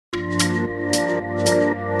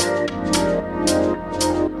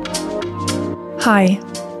Hi,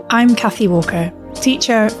 I'm Kathy Walker,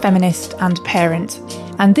 teacher, feminist and parent,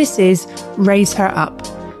 and this is Raise Her Up,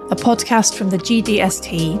 a podcast from the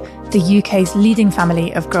GDST, the UK's leading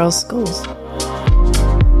family of girls' schools.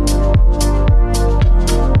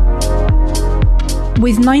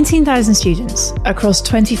 With 19,000 students across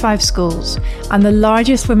 25 schools and the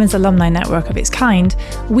largest women's alumni network of its kind,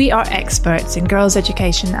 we are experts in girls'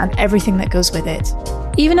 education and everything that goes with it.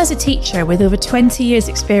 Even as a teacher with over 20 years'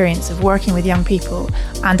 experience of working with young people,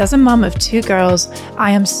 and as a mum of 2 girls,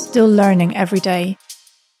 I am still learning every day.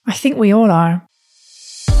 I think we all are.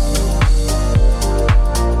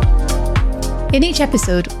 In each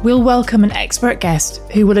episode, we'll welcome an expert guest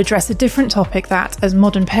who will address a different topic that, as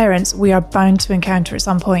modern parents, we are bound to encounter at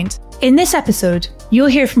some point. In this episode, you'll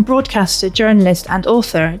hear from broadcaster, journalist and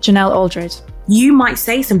author Janelle Aldred. You might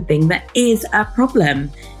say something that is a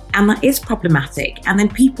problem and that is problematic, and then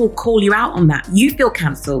people call you out on that. You feel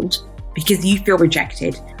cancelled because you feel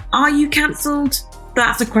rejected. Are you cancelled?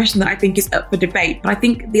 That's a question that I think is up for debate. But I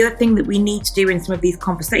think the other thing that we need to do in some of these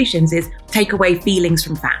conversations is take away feelings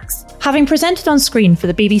from facts. Having presented on screen for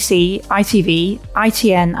the BBC, ITV,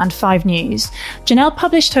 ITN and 5 News, Janelle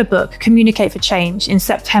published her book, Communicate for Change, in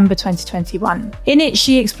September 2021. In it,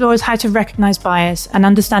 she explores how to recognise bias and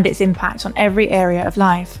understand its impact on every area of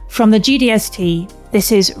life. From the GDST,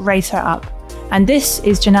 this is Raise Her Up. And this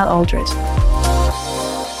is Janelle Aldred.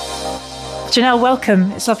 Janelle,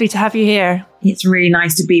 welcome. It's lovely to have you here. It's really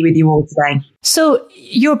nice to be with you all today. So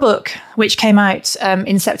your book, which came out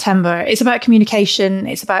in September, it's about communication.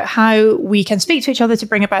 It's about how we can speak to each other to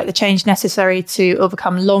bring about the change necessary to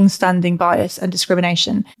overcome long-standing bias and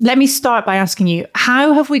discrimination. Let me start by asking you,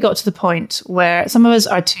 how have we got to the point where some of us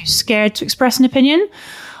are too scared to express an opinion,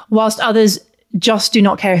 whilst others just do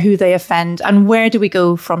not care who they offend? And where do we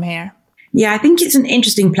go from here? Yeah, I think it's an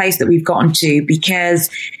interesting place that we've gotten to, because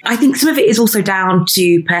I think some of it is also down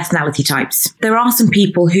to personality types. There are some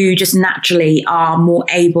people who just naturally are more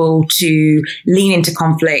able to lean into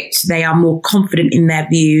conflict. They are more confident in their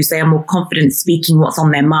views. They are more confident speaking what's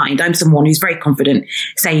on their mind. I'm someone who's very confident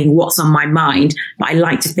saying what's on my mind, but I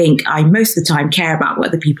like to think I most of the time care about what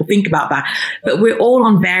other people think about that. But we're all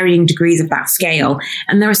on varying degrees of that scale.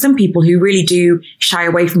 And there are some people who really do shy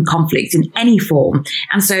away from conflict in any form.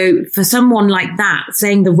 And so for someone like that,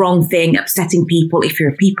 saying the wrong thing, upsetting people, if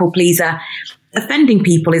you're a people pleaser, offending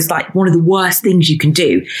people is like one of the worst things you can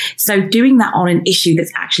do. So doing that on an issue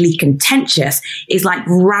that's actually contentious is like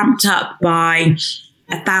ramped up by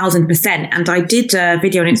 1,000%. And I did a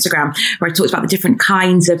video on Instagram where I talked about the different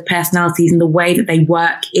kinds of personalities and the way that they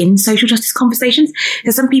work in social justice conversations.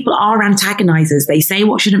 Because some people are antagonizers. They say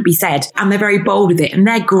what shouldn't be said and they're very bold with it, and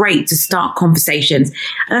they're great to start conversations.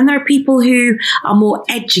 And then there are people who are more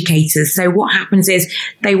educators. So what happens is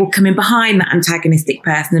they will come in behind that antagonistic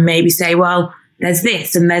person and maybe say, well, there's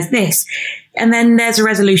this and there's this. And then there's a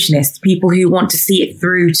resolutionist, people who want to see it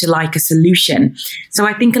through to like a solution. So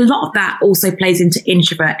I think a lot of that also plays into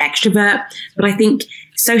introvert, extrovert. But I think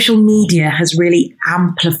social media has really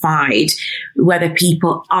amplified whether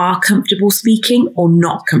people are comfortable speaking or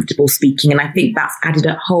not comfortable speaking. And I think that's added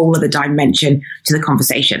a whole other dimension to the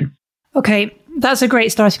conversation. Okay, that's a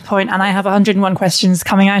great starting point. And I have 101 questions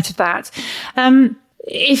coming out of that.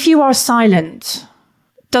 If you are silent,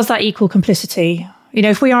 does that equal complicity? You know,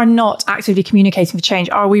 if we are not actively communicating for change,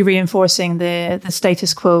 are we reinforcing the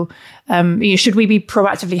status quo? Should we be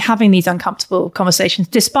proactively having these uncomfortable conversations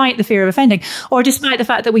despite the fear of offending, or despite the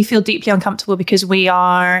fact that we feel deeply uncomfortable because we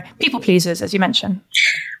are people pleasers, as you mentioned?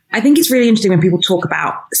 I think it's really interesting when people talk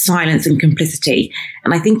about silence and complicity.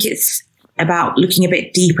 And I think it's about looking a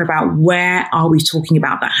bit deeper about where are we talking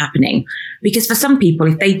about that happening? Because for some people,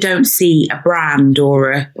 if they don't see a brand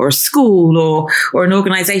or a school or an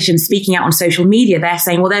organization speaking out on social media, they're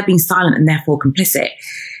saying, well, they're being silent and therefore complicit.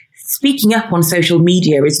 Speaking up on social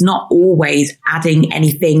media is not always adding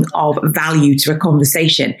anything of value to a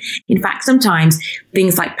conversation. In fact, sometimes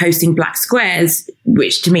things like posting black squares,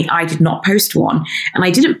 which to me, I did not post one. And I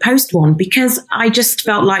didn't post one because I just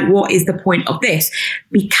felt like, what is the point of this?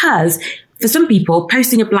 Because for some people,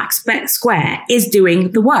 posting a black square is doing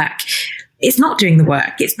the work. It's not doing the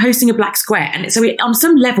work. It's posting a black square. And so on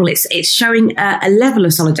some level, it's showing a level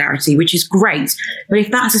of solidarity, which is great. But if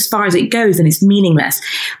that's as far as it goes, then it's meaningless.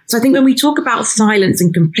 So I think when we talk about silence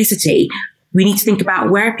and complicity, we need to think about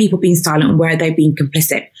where are people being silent and where are they being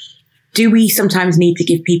complicit. Do we sometimes need to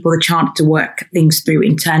give people a chance to work things through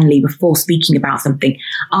internally before speaking about something?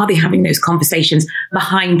 Are they having those conversations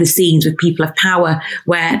behind the scenes with people of power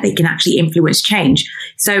where they can actually influence change?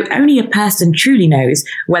 So only a person truly knows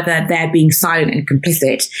whether they're being silent and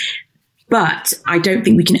complicit. But I don't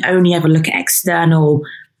think we can only ever look at external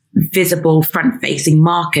visible front-facing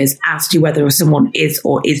markers as to whether someone is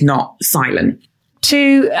or is not silent.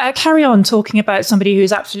 To carry on talking about somebody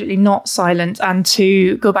who's absolutely not silent, and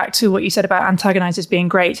to go back to what you said about antagonizers being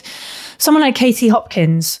great, someone like Katie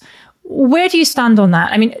Hopkins, where do you stand on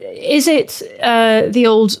that? I mean, is it the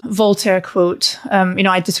old Voltaire quote,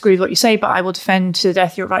 I disagree with what you say, but I will defend to the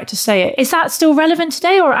death your right to say it. Is that still relevant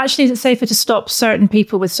today, or actually is it safer to stop certain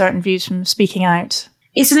people with certain views from speaking out?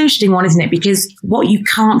 It's an interesting one, isn't it? Because what you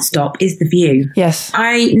can't stop is the view. Yes.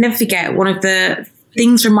 I never forget one of the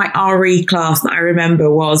things from my RE class that I remember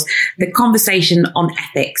was the conversation on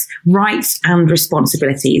ethics, rights and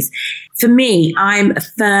responsibilities. For me, I'm a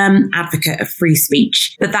firm advocate of free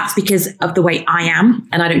speech, but that's because of the way I am,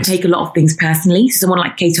 and I don't take a lot of things personally. Someone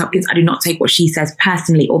like Kate Hopkins, I do not take what she says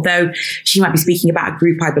personally, although she might be speaking about a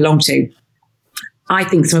group I belong to. I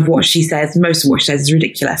think some of what she says, most of what she says is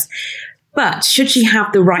ridiculous. But should she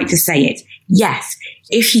have the right to say it? Yes,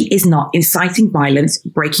 if she is not inciting violence,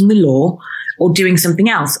 breaking the law, or doing something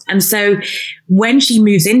else. And so when she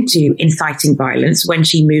moves into inciting violence, when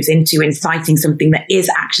she moves into inciting something that is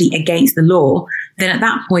actually against the law, then at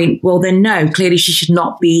that point, well, then no, clearly she should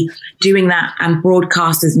not be doing that. And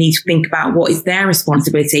broadcasters need to think about what is their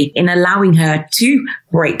responsibility in allowing her to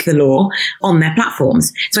break the law on their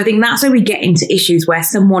platforms. So I think that's where we get into issues where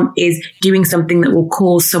someone is doing something that will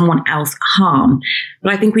cause someone else harm.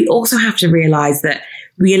 But I think we also have to realize that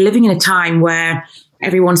we are living in a time where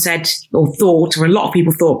everyone said or thought, or a lot of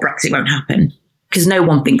people thought, Brexit won't happen, because no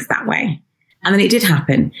one thinks that way. And then it did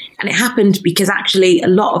happen. And it happened because actually a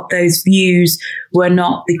lot of those views were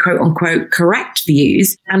not the quote unquote correct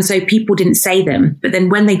views. And so people didn't say them. But then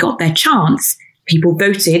when they got their chance, people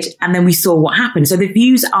voted, and then we saw what happened. So the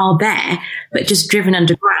views are there, but just driven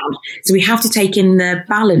underground. So we have to take in the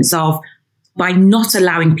balance of, by not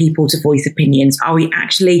allowing people to voice opinions, are we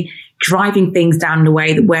actually driving things down in a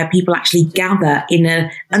way that where people actually gather in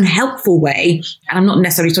an unhelpful way? And I'm not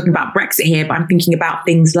necessarily talking about Brexit here, but I'm thinking about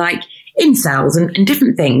things like incels and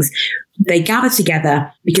different things. They gather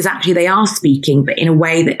together because actually they are speaking, but in a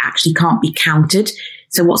way that actually can't be countered.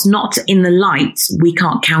 So what's not in the light, we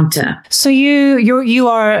can't counter. So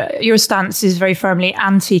your stance is very firmly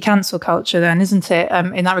anti-cancel culture then, isn't it?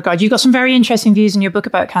 In that regard, you've got some very interesting views in your book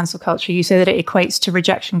about cancel culture. You say that it equates to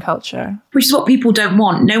rejection culture. Which is what people don't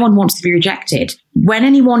want. No one wants to be rejected. When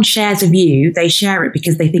anyone shares a view, they share it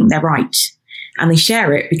because they think they're right. And they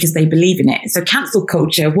share it because they believe in it. So cancel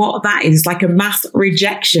culture, what that is like a mass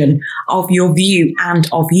rejection of your view and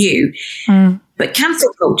of you. But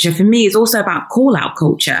cancel culture for me is also about call out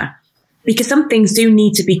culture, because some things do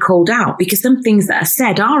need to be called out, because some things that are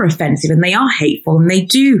said are offensive and they are hateful, and they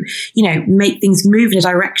do, make things move in a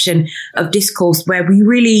direction of discourse where we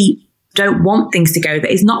really don't want things to go,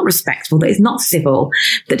 that is not respectful, that is not civil,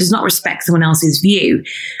 that does not respect someone else's view.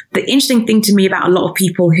 The interesting thing to me about a lot of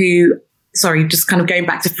people who, just kind of going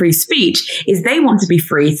back to free speech, is they want to be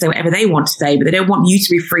free to say whatever they want to say, but they don't want you to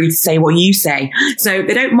be free to say what you say. So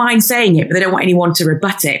they don't mind saying it, but they don't want anyone to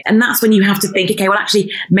rebut it. And that's when you have to think, okay, well,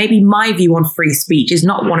 actually, maybe my view on free speech is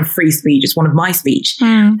not one of free speech, it's one of my speech.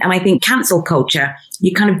 And I think cancel culture,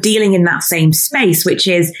 you're kind of dealing in that same space, which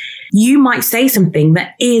is you might say something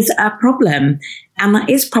that is a problem and that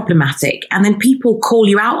is problematic. And then people call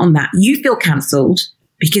you out on that. You feel cancelled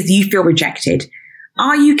because you feel rejected.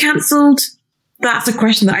 Are you cancelled? That's a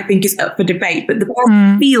question that I think is up for debate, but the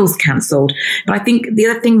world feels cancelled. But I think the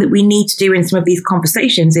other thing that we need to do in some of these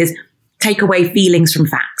conversations is take away feelings from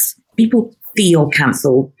facts. People feel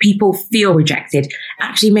cancelled. People feel rejected.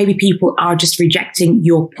 Actually, maybe people are just rejecting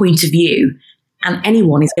your point of view, and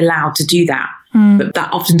anyone is allowed to do that. But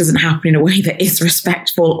that often doesn't happen in a way that is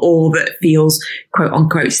respectful or that feels quote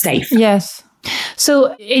unquote safe. Yes.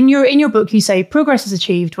 So in your book, you say progress is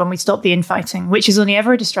achieved when we stop the infighting, which is only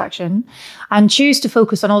ever a distraction, and choose to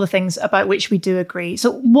focus on all the things about which we do agree.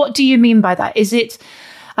 So what do you mean by that? Is it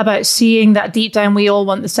about seeing that deep down we all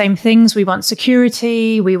want the same things? We want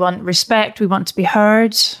security, we want respect, we want to be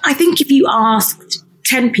heard? I think if you asked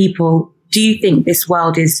 10 people, do you think this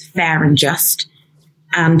world is fair and just?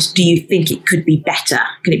 And do you think it could be better?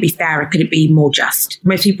 Could it be fairer? Could it be more just?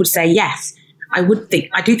 Most people would say yes. I do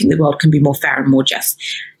think the world can be more fair and more just.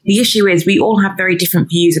 The issue is we all have very different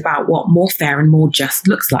views about what more fair and more just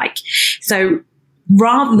looks like. So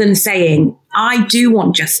rather than saying, I do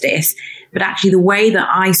want justice, but actually the way that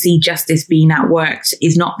I see justice being outworked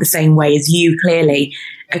is not the same way as you, clearly.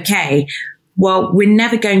 Okay, well, we're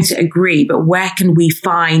never going to agree, but where can we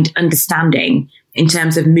find understanding in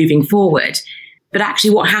terms of moving forward? But actually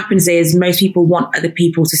what happens is most people want other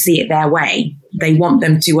people to see it their way. They want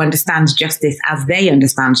them to understand justice as they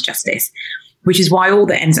understand justice. which is why all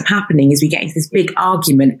that ends up happening is we get into this big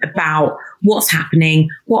argument about what's happening,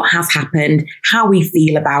 what has happened, how we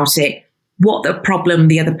feel about it, what the problem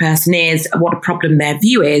the other person is, what a problem their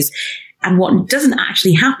view is. And what doesn't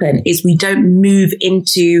actually happen is we don't move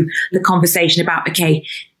into the conversation about, okay,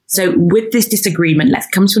 so with this disagreement, let's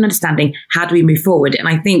come to an understanding. How do we move forward? And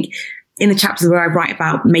I think in the chapters where I write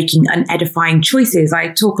about making unedifying choices, I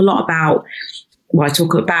talk about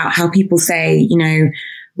how people say,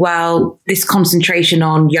 well, this concentration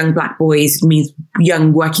on young black boys means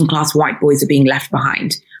young working class white boys are being left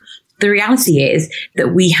behind. The reality is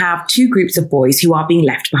that we have two groups of boys who are being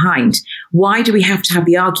left behind. Why do we have to have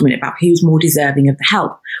the argument about who's more deserving of the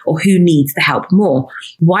help or who needs the help more?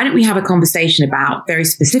 Why don't we have a conversation about very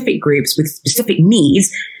specific groups with specific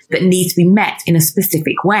needs that need to be met in a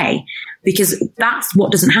specific way? Because that's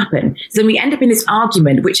what doesn't happen. So we end up in this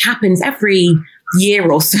argument, which happens every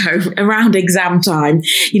year or so around exam time,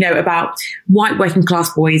 about white working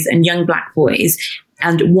class boys and young black boys,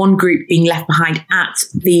 and one group being left behind at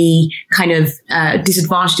the kind of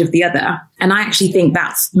disadvantage of the other. And I actually think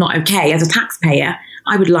that's not okay. As a taxpayer,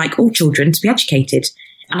 I would like all children to be educated.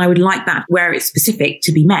 And I would like that where it's specific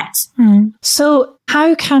to be met. So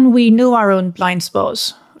how can we know our own blind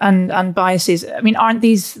spots and biases? I mean, aren't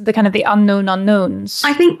these the kind of the unknown unknowns?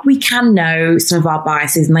 I think we can know some of our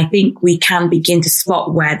biases, and I think we can begin to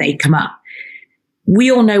spot where they come up.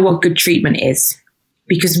 We all know what good treatment is,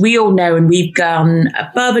 because we all know, and we've gone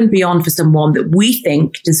above and beyond for someone that we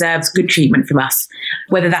think deserves good treatment from us,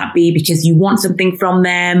 whether that be because you want something from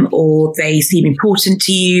them or they seem important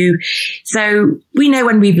to you. So we know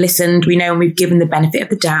when we've listened, we know when we've given the benefit of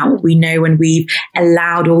the doubt, we know when we've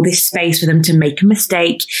allowed all this space for them to make a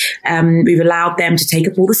mistake, we've allowed them to take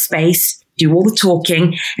up all the space, do all the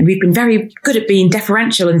talking, and we've been very good at being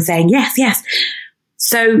deferential and saying, yes, yes.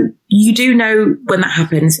 So you do know when that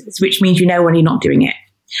happens, which means you know when you're not doing it,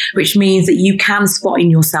 which means that you can spot in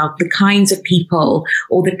yourself the kinds of people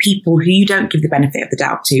or the people who you don't give the benefit of the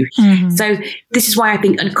doubt to. So this is why I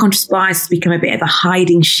think unconscious bias has become a bit of a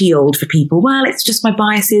hiding shield for people. Well, it's just my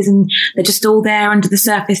biases and they're just all there under the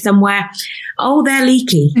surface somewhere. Oh, they're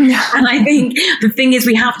leaky. And I think the thing is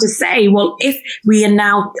we have to say, well, if we are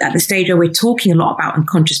now at the stage where we're talking a lot about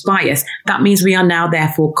unconscious bias, that means we are now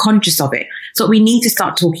therefore conscious of it. So what we need to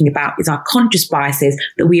start talking about is our conscious biases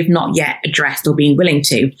that we have not yet addressed or been willing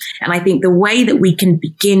to. And I think the way that we can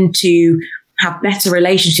begin to have better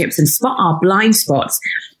relationships and spot our blind spots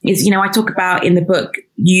is, I talk about in the book,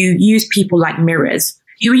 you use people like mirrors.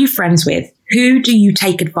 Who are you friends with? Who do you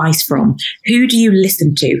take advice from? Who do you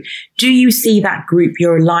listen to? Do you see that group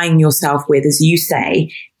you're aligning yourself with, as you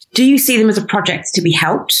say? Do you see them as a project to be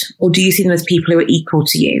helped, or do you see them as people who are equal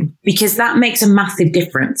to you? Because that makes a massive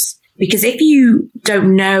difference. Because if you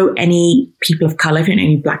don't know any people of color, if you don't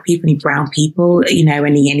know any black people, any brown people,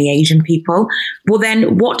 any Asian people, well,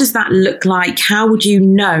 then what does that look like? How would you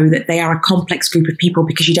know that they are a complex group of people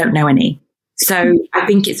because you don't know any? So I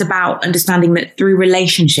think it's about understanding that through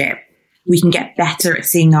relationship, we can get better at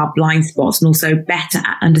seeing our blind spots and also better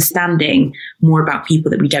at understanding more about people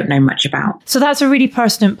that we don't know much about. So that's a really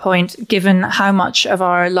pertinent point, given how much of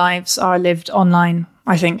our lives are lived online,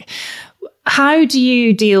 I think. How do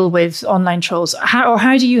you deal with online trolls?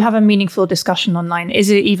 How do you have a meaningful discussion online? Is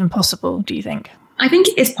it even possible, do you think? I think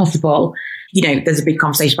it is possible. There's a big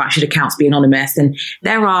conversation about should accounts be anonymous, and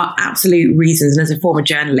there are absolute reasons. And as a former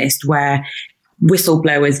journalist, where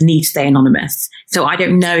whistleblowers need to stay anonymous. So I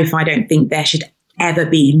don't know if I don't think there should ever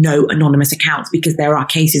be no anonymous accounts, because there are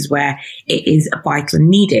cases where it is vital and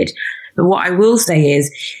needed. But what I will say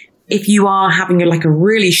is, if you are having a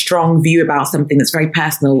really strong view about something that's very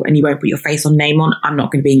personal and you won't put your face or name on, I'm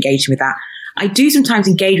not going to be engaging with that. I do sometimes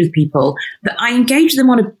engage with people, but I engage them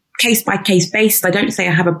on a case-by-case basis. I don't say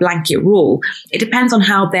I have a blanket rule. It depends on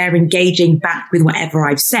how they're engaging back with whatever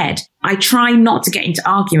I've said. I try not to get into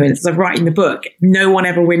arguments. As I write in the book, no one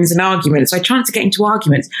ever wins an argument. So I try not to get into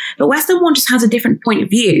arguments. But where someone just has a different point of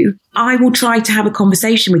view, I will try to have a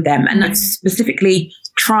conversation with them. And that's specifically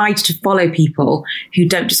tried to follow people who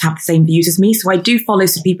don't just have the same views as me. So I do follow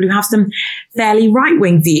some people who have some fairly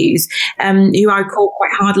right-wing views, who I call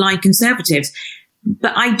quite hardline conservatives.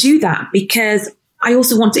 But I do that because I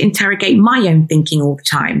also want to interrogate my own thinking all the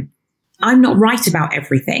time. I'm not right about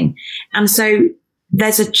everything. And so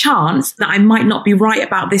there's a chance that I might not be right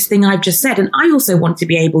about this thing I've just said. And I also want to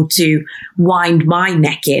be able to wind my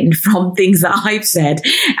neck in from things that I've said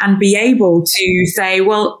and be able to say,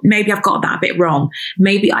 well, maybe I've got that a bit wrong.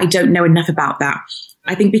 Maybe I don't know enough about that.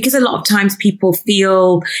 I think because a lot of times people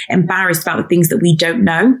feel embarrassed about the things that we don't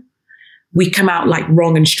know, we come out like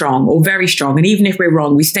wrong and strong or very strong. And even if we're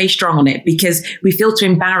wrong, we stay strong on it because we feel too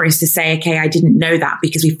embarrassed to say, okay, I didn't know that,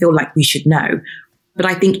 because we feel like we should know. But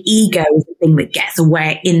I think ego is the thing that gets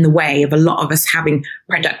in the way of a lot of us having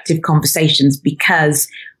productive conversations, because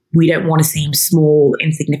we don't want to seem small,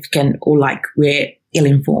 insignificant, or like we're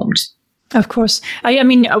ill-informed. Of course. I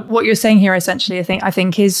mean, what you're saying here, essentially, I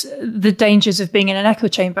think is the dangers of being in an echo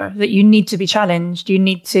chamber, that you need to be challenged. You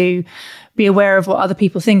need to be aware of what other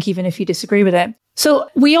people think, even if you disagree with it. So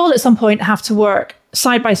we all at some point have to work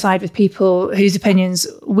side by side with people whose opinions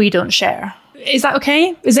we don't share. Is that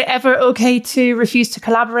okay? Is it ever okay to refuse to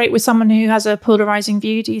collaborate with someone who has a polarizing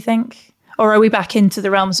view, do you think? Or are we back into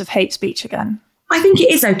the realms of hate speech again? I think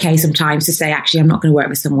it is okay sometimes to say, actually, I'm not going to work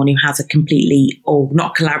with someone who has a completely, or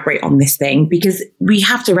not collaborate on this thing, because we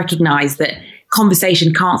have to recognize that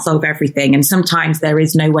conversation can't solve everything. And sometimes there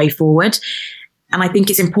is no way forward. And I think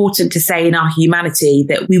it's important to say in our humanity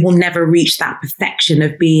that we will never reach that perfection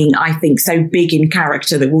of being, I think, so big in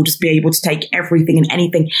character that we'll just be able to take everything and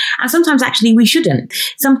anything. And sometimes actually we shouldn't.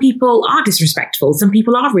 Some people are disrespectful. Some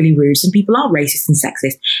people are really rude. Some people are racist and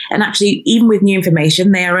sexist. And actually, even with new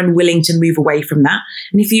information, they are unwilling to move away from that.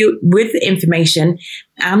 And if you, with information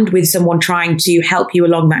and with someone trying to help you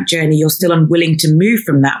along that journey, you're still unwilling to move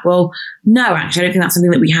from that, well, no, actually, I don't think that's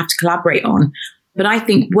something that we have to collaborate on. But I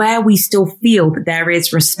think where we still feel that there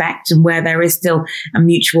is respect and where there is still a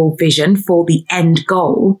mutual vision for the end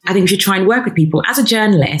goal, I think we should try and work with people. As a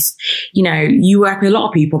journalist, you know, you work with a lot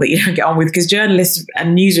of people that you don't get on with, because journalists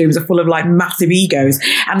and newsrooms are full of like massive egos.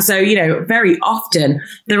 And so, you know, very often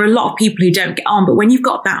there are a lot of people who don't get on. But when you've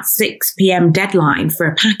got that 6 p.m. deadline for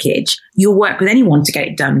a package, you'll work with anyone to get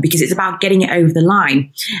it done, because it's about getting it over the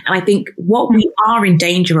line. And I think what we are in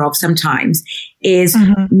danger of sometimes is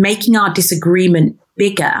making our disagreement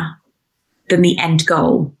bigger than the end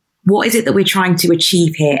goal. What is it that we're trying to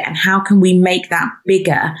achieve here? And how can we make that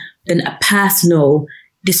bigger than a personal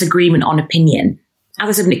disagreement on opinion? As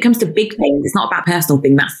I said, when it comes to big things, it's not about personal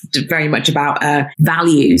thing. That's very much about a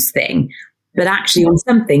values thing. But actually on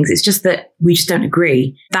some things, it's just that we just don't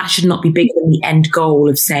agree. That should not be bigger than the end goal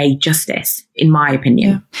of, say, justice, in my opinion.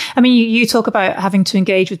 Yeah. I mean, you talk about having to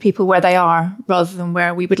engage with people where they are rather than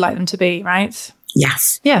where we would like them to be, right?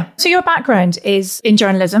 Yes. Yeah. So your background is in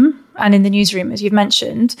journalism and in the newsroom, as you've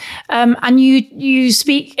mentioned. And you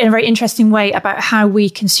speak in a very interesting way about how we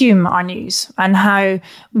consume our news, and how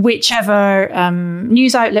whichever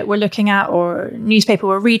news outlet we're looking at or newspaper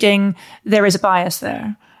we're reading, there is a bias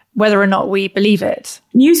there, whether or not we believe it.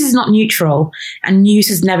 News is not neutral, and news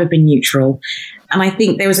has never been neutral. And I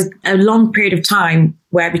think there was a long period of time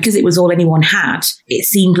where, because it was all anyone had, it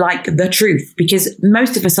seemed like the truth, because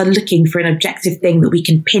most of us are looking for an objective thing that we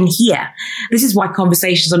can pin here. This is why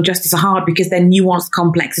conversations on justice are hard, because they're nuanced,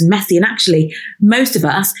 complex and messy. And actually, most of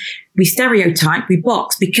us, we stereotype, we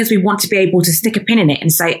box, because we want to be able to stick a pin in it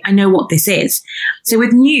and say, I know what this is. So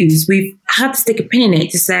with news, we've had to stick a pin in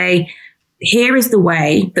it to say, here is the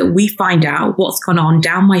way that we find out what's gone on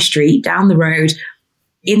down my street, down the road,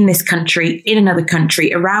 in this country, in another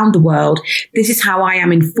country, around the world. This is how I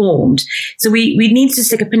am informed. So we need to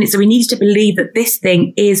stick a pin in it. So we need to believe that this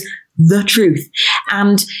thing is the truth.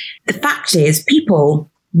 And the fact is,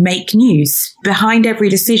 people make news. Behind every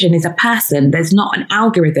decision is a person. There's not an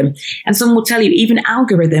algorithm. And someone will tell you, even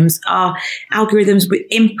algorithms are algorithms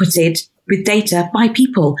inputted with data by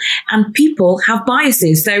people, and people have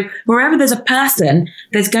biases. So wherever there's a person,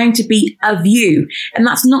 there's going to be a view. And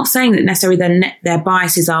that's not saying that necessarily their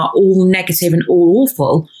biases are all negative and all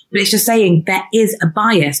awful, but it's just saying there is a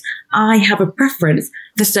bias. I have a preference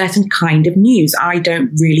for certain kind of news. I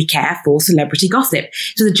don't really care for celebrity gossip.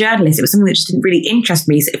 So the journalist, it was something that just didn't really interest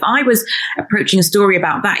me. So if I was approaching a story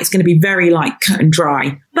about that, it's going to be very like cut and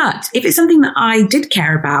dry. But if it's something that I did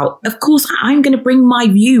care about, of course, I'm going to bring my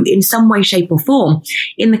view in some way, shape or form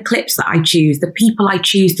in the clips that I choose, the people I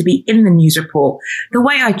choose to be in the news report, the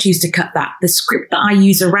way I choose to cut that, the script that I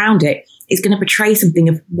use around it is going to portray something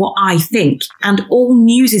of what I think. And all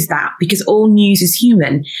news is that, because all news is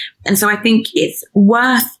human. And so I think it's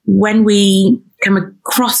worth, when we come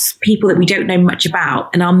across people that we don't know much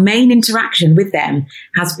about, and our main interaction with them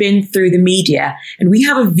has been through the media, and we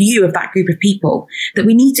have a view of that group of people, that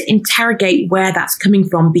we need to interrogate where that's coming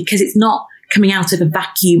from, because it's not coming out of a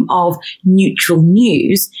vacuum of neutral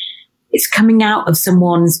news. It's coming out of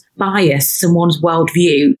someone's bias, someone's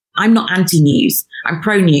worldview. I'm not anti-news. I'm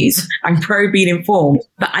pro-news. I'm pro being informed.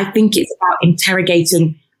 But I think it's about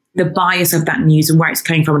interrogating the bias of that news and where it's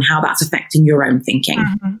coming from and how that's affecting your own thinking.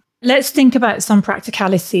 Mm-hmm. Let's think about some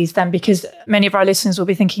practicalities then, because many of our listeners will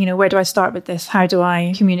be thinking, where do I start with this? How do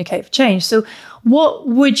I communicate for change? So what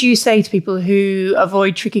would you say to people who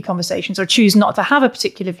avoid tricky conversations or choose not to have a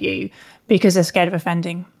particular view because they're scared of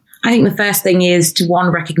offending? I think the first thing is to,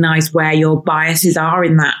 one, recognize where your biases are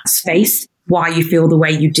in that space, why you feel the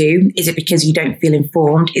way you do. Is it because you don't feel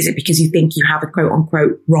informed? Is it because you think you have a quote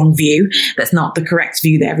unquote wrong view that's not the correct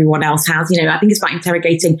view that everyone else has? I think it's about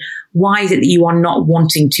interrogating, why is it that you are not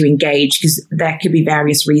wanting to engage? Because there could be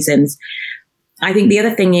various reasons. I think the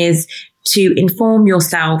other thing is to inform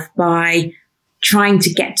yourself by trying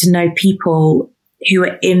to get to know people who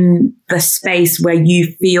are in the space where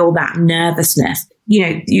you feel that nervousness.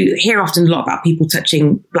 You hear often a lot about people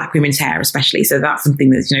touching Black women's hair, especially. So that's something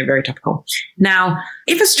that's, very topical. Now,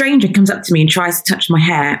 if a stranger comes up to me and tries to touch my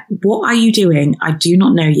hair, what are you doing? I do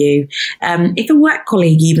not know you. If a work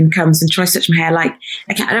colleague even comes and tries to touch my hair,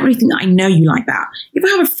 okay, I don't really think that I know you like that. If I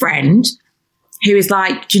have a friend who is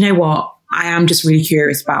like, do you know what? I am just really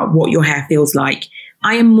curious about what your hair feels like,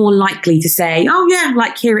 I am more likely to say, oh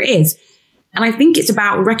yeah, here it is. And I think it's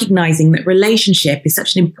about recognizing that relationship is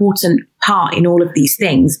such an important part in all of these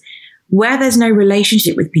things. Where there's no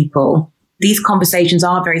relationship with people, these conversations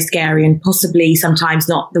are very scary and possibly sometimes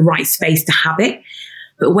not the right space to have it.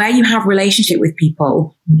 But where you have relationship with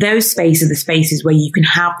people, those spaces are the spaces where you can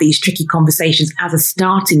have these tricky conversations as a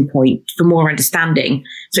starting point for more understanding.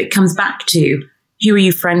 So it comes back to, who are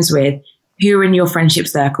you friends with? Who are in your friendship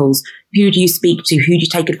circles? Who do you speak to? Who do you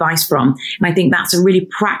take advice from? And I think that's a really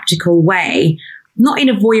practical way, not in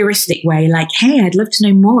a voyeuristic way, hey, I'd love to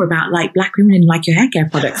know more about Black women and your hair care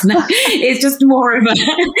products. No, it's just more of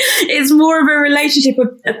a relationship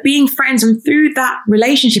of being friends. And through that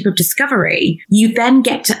relationship of discovery, you then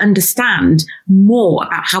get to understand more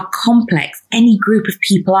about how complex any group of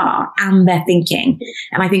people are and their thinking.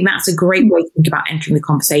 And I think that's a great way to think about entering the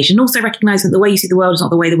conversation. Also recognize that the way you see the world is not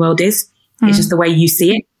the way the world is. It's just the way you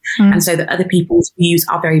see it. And so that other people's views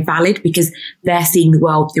are very valid because they're seeing the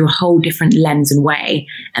world through a whole different lens and way.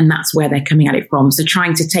 And that's where they're coming at it from. So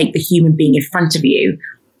trying to take the human being in front of you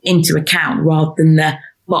into account rather than the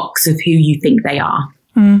box of who you think they are.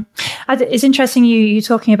 It's interesting you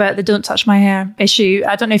talking about the don't touch my hair issue.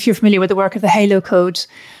 I don't know if you're familiar with the work of the Halo Code,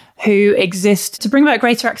 who exist to bring about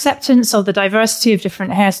greater acceptance of the diversity of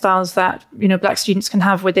different hairstyles that, Black students can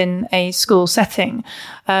have within a school setting.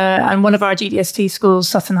 And one of our GDST schools,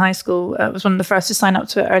 Sutton High School, was one of the first to sign up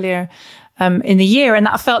to it earlier in the year. And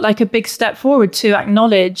that felt like a big step forward to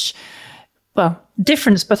acknowledge,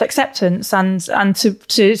 difference, but acceptance and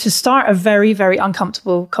to start a very, very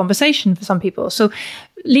uncomfortable conversation for some people. So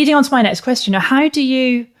leading on to my next question, how do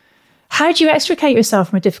you extricate yourself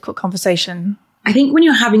from a difficult conversation? I think when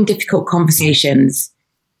you're having difficult conversations,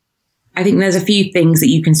 I think there's a few things that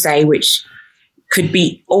you can say which could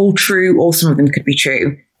be all true, or some of them could be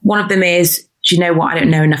true. One of them is, do you know what? I don't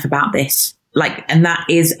know enough about this. And that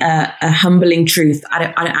is a humbling truth. I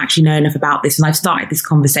don't actually know enough about this. And I've started this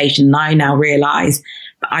conversation and I now realize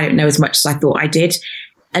that I don't know as much as I thought I did.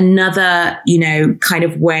 Another, kind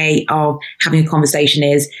of way of having a conversation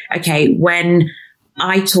is, okay, when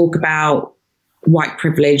I talk about white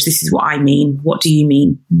privilege, this is what I mean. What do you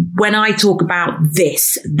mean? When I talk about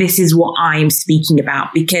this is what I am speaking about,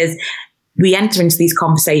 because we enter into these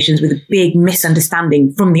conversations with a big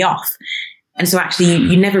misunderstanding from the off. And so actually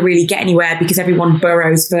you never really get anywhere because everyone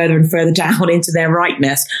burrows further and further down into their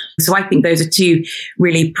rightness. So I think those are two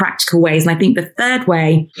really practical ways. And I think the third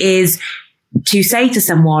way is to say to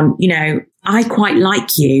someone, I quite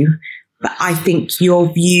like you, but I think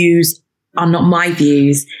your views are not my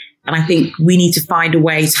views. And I think we need to find a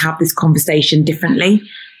way to have this conversation differently.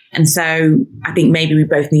 And so I think maybe we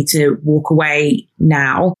both need to walk away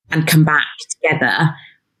now and come back together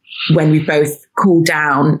when we both cool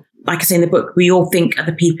down. Like I say in the book, we all think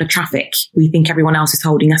other people are traffic. We think everyone else is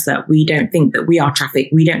holding us up. We don't think that we are traffic.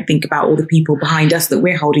 We don't think about all the people behind us that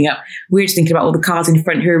we're holding up. We're just thinking about all the cars in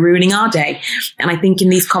front who are ruining our day. And I think in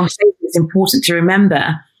these conversations, it's important to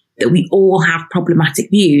remember that we all have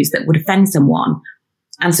problematic views that would offend someone.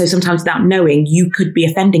 And so sometimes without knowing, you could be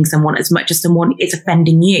offending someone as much as someone is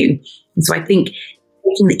offending you. And so I think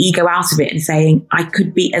taking the ego out of it and saying, I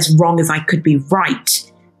could be as wrong as I could be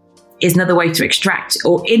right, is another way to extract,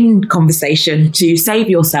 or in conversation, to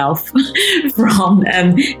save yourself from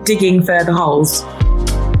digging further holes.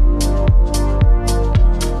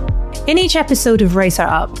 In each episode of Race Her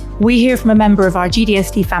Up, we hear from a member of our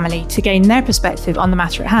GDST family to gain their perspective on the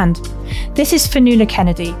matter at hand. This is Fionnuala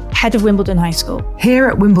Kennedy, head of Wimbledon High School. Here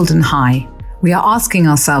at Wimbledon High, we are asking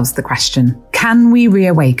ourselves the question, Can we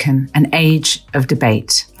reawaken an age of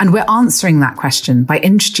debate? And we're answering that question by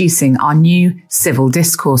introducing our new civil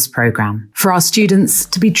discourse programme for our students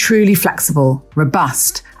to be truly flexible,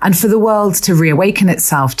 robust, and for the world to reawaken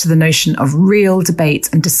itself to the notion of real debate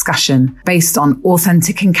and discussion based on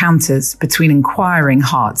authentic encounters between inquiring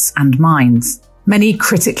hearts and minds. Many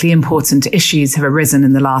critically important issues have arisen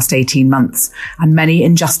in the last 18 months, and many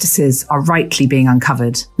injustices are rightly being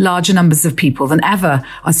uncovered. Larger numbers of people than ever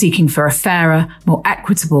are seeking for a fairer, more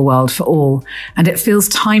equitable world for all, and it feels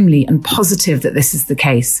timely and positive that this is the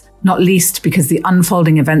case, not least because the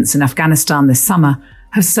unfolding events in Afghanistan this summer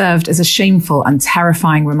have served as a shameful and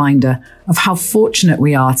terrifying reminder of how fortunate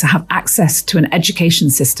we are to have access to an education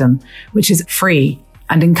system which is free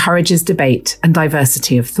and encourages debate and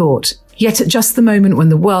diversity of thought. Yet at just the moment when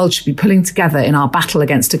the world should be pulling together in our battle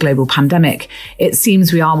against a global pandemic, it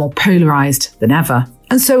seems we are more polarised than ever.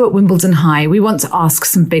 And so at Wimbledon High, we want to ask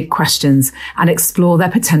some big questions and explore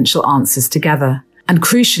their potential answers together. And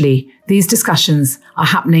crucially, these discussions are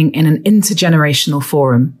happening in an intergenerational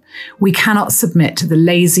forum. We cannot submit to the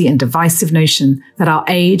lazy and divisive notion that our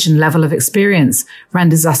age and level of experience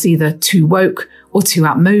renders us either too woke or too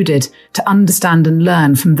outmoded to understand and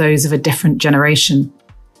learn from those of a different generation.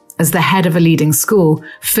 As the head of a leading school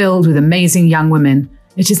filled with amazing young women,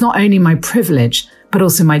 it is not only my privilege, but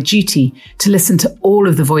also my duty to listen to all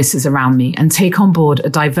of the voices around me and take on board a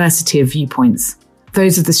diversity of viewpoints.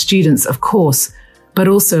 Those of the students, of course, but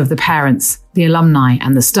also of the parents, the alumni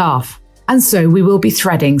and the staff. And so we will be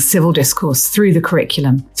threading civil discourse through the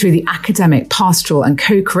curriculum, through the academic, pastoral and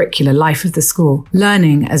co-curricular life of the school,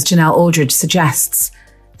 learning, as Janelle Aldridge suggests,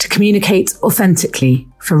 to communicate authentically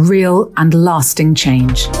for real and lasting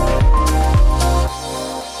change.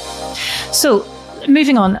 So,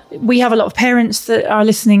 moving on, we have a lot of parents that are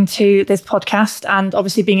listening to this podcast, and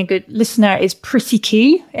obviously being a good listener is pretty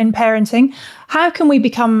key in parenting. How can we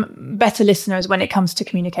become better listeners when it comes to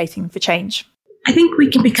communicating for change? I think we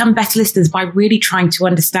can become better listeners by really trying to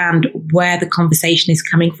understand where the conversation is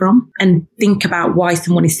coming from and think about why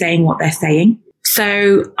someone is saying what they're saying.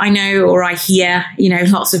 So I know, or I hear,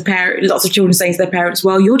 lots of children saying to their parents,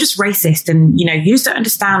 well, you're just racist and, you just don't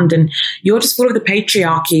understand and you're just full of the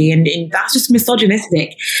patriarchy and that's just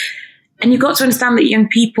misogynistic. And you've got to understand that young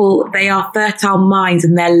people, they are fertile minds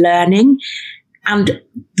and they're learning. And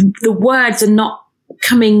the words are not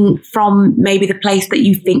coming from maybe the place that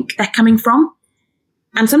you think they're coming from.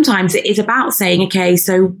 And sometimes it is about saying, okay,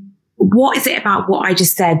 so what is it about what I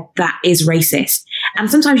just said that is racist? And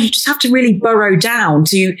sometimes you just have to really burrow down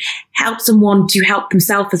to help someone to help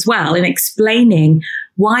themselves as well in explaining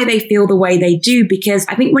why they feel the way they do. Because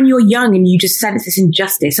I think when you're young and you just sense this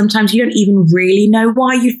injustice, sometimes you don't even really know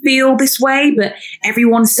why you feel this way, but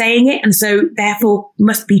everyone's saying it. And so therefore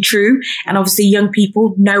must be true. And obviously young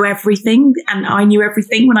people know everything. And I knew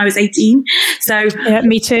everything when I was 18. So yeah,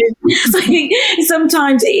 me too.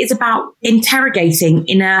 Sometimes it is about interrogating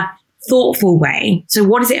in a thoughtful way. So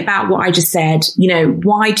what is it about what I just said?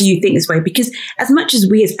 Why do you think this way? Because as much as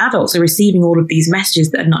we as adults are receiving all of these messages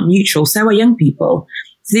that are not neutral, so are young people.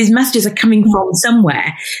 So these messages are coming from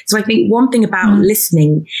somewhere. So I think one thing about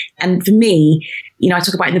listening, and for me, I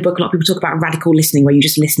talk about in the book, a lot of people talk about radical listening where you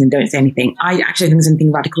just listen and don't say anything. I actually think there's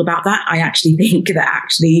anything radical about that. I actually think that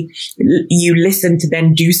you listen to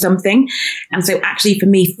then do something. And so actually for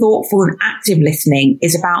me, thoughtful and active listening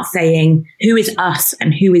is about saying who is us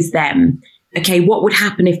and who is them. Okay, what would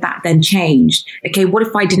happen if that then changed? Okay, what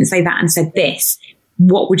if I didn't say that and said this?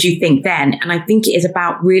 What would you think then? And I think it is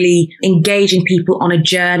about really engaging people on a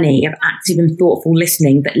journey of active and thoughtful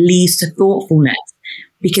listening that leads to thoughtfulness.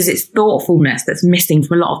 Because it's thoughtfulness that's missing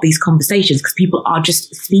from a lot of these conversations because people are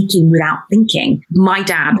just speaking without thinking. My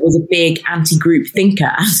dad was a big anti-group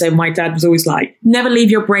thinker. So my dad was always like, never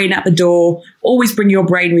leave your brain at the door. Always bring your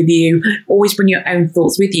brain with you. Always bring your own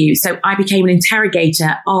thoughts with you. So I became an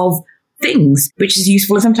interrogator of things, which is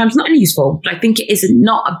useful and sometimes not useful. But I think it is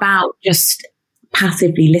not about just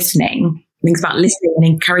passively listening. I think it's about listening and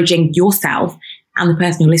encouraging yourself and the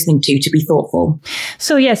person you're listening to be thoughtful.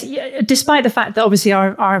 So yes, despite the fact that obviously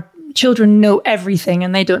our children know everything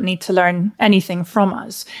and they don't need to learn anything from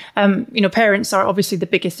us, parents are obviously the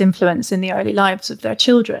biggest influence in the early lives of their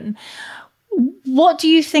children. What do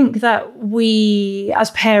you think that we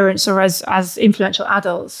as parents or as influential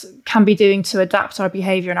adults can be doing to adapt our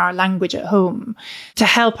behaviour and our language at home to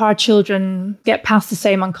help our children get past the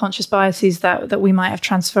same unconscious biases that we might have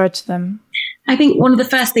transferred to them? I think one of the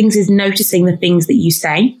first things is noticing the things that you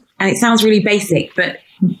say. And it sounds really basic, but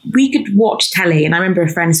we could watch telly. And I remember a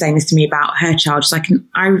friend saying this to me about her child. So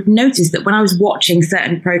I noticed that when I was watching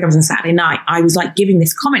certain programs on Saturday night, I was like giving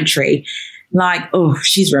this commentary like, oh,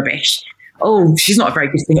 she's rubbish. oh, she's not a very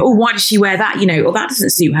good singer. Oh, why does she wear that? Or that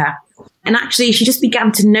doesn't suit her. And actually, she just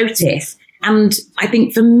began to notice. And I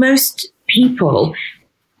think for most people,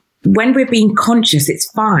 when we're being conscious, it's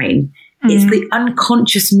fine. It's the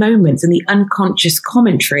unconscious moments and the unconscious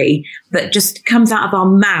commentary that just comes out of our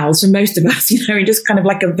mouths for most of us, and just kind of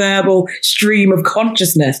like a verbal stream of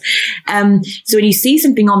consciousness. So when you see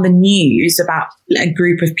something on the news about a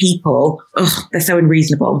group of people, they're so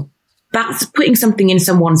unreasonable. That's putting something in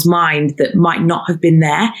someone's mind that might not have been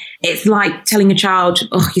there. It's like telling a child,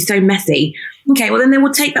 you're so messy. Okay, well, then they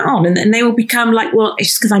will take that on and they will become like, well, it's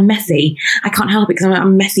just because I'm messy. I can't help it because I'm a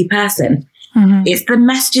messy person. Mm-hmm. It's the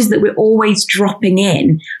messages that we're always dropping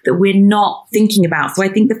in that we're not thinking about. So I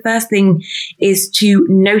think the first thing is to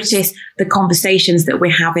notice the conversations that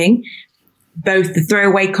we're having, both the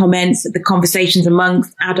throwaway comments, the conversations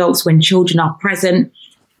amongst adults when children are present,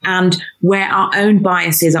 and where our own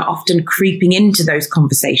biases are often creeping into those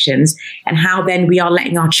conversations, and how then we are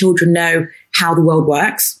letting our children know how the world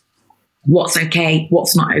works. What's okay,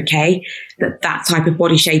 what's not okay, that type of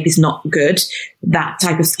body shape is not good, that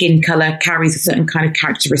type of skin color carries a certain kind of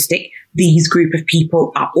characteristic. These group of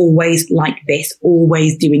people are always like this,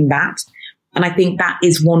 always doing that. And I think that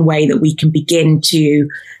is one way that we can begin to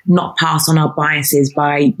not pass on our biases,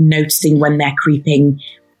 by noticing when they're creeping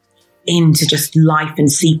into just life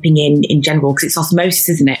and seeping in general, because it's osmosis,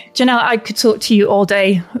 isn't it? Janelle, I could talk to you all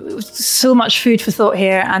day. So much food for thought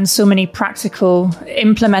here and so many practical,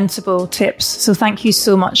 implementable tips. So thank you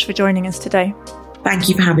so much for joining us today. Thank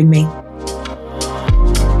you for having me.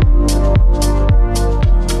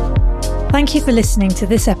 Thank you for listening to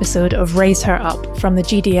this episode of Raise Her Up from the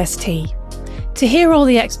GDST. To hear all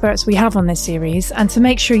the experts we have on this series and to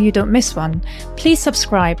make sure you don't miss one, please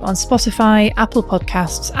subscribe on Spotify, Apple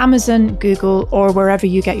Podcasts, Amazon, Google, or wherever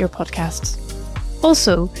you get your podcasts.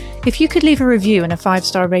 Also, if you could leave a review and a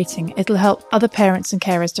 5-star rating, it'll help other parents and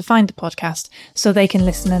carers to find the podcast so they can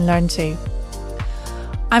listen and learn too.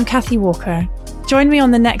 I'm Kathy Walker. Join me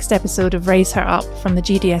on the next episode of Raise Her Up from the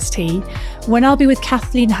GDST, when I'll be with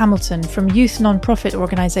Kathleen Hamilton from youth non-profit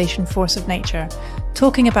organisation Force of Nature,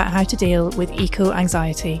 talking about how to deal with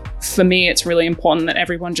eco-anxiety. For me, it's really important that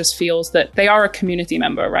everyone just feels that they are a community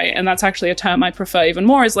member, right? And that's actually a term I prefer even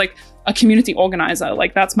more, is like a community organizer.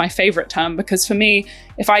 Like, that's my favorite term, because for me,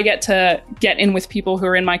 if I get to get in with people who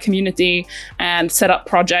are in my community and set up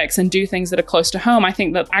projects and do things that are close to home, I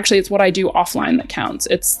think that actually it's what I do offline that counts.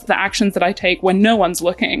 It's the actions that I take when no one's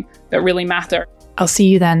looking that really matter. I'll see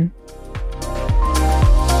you then.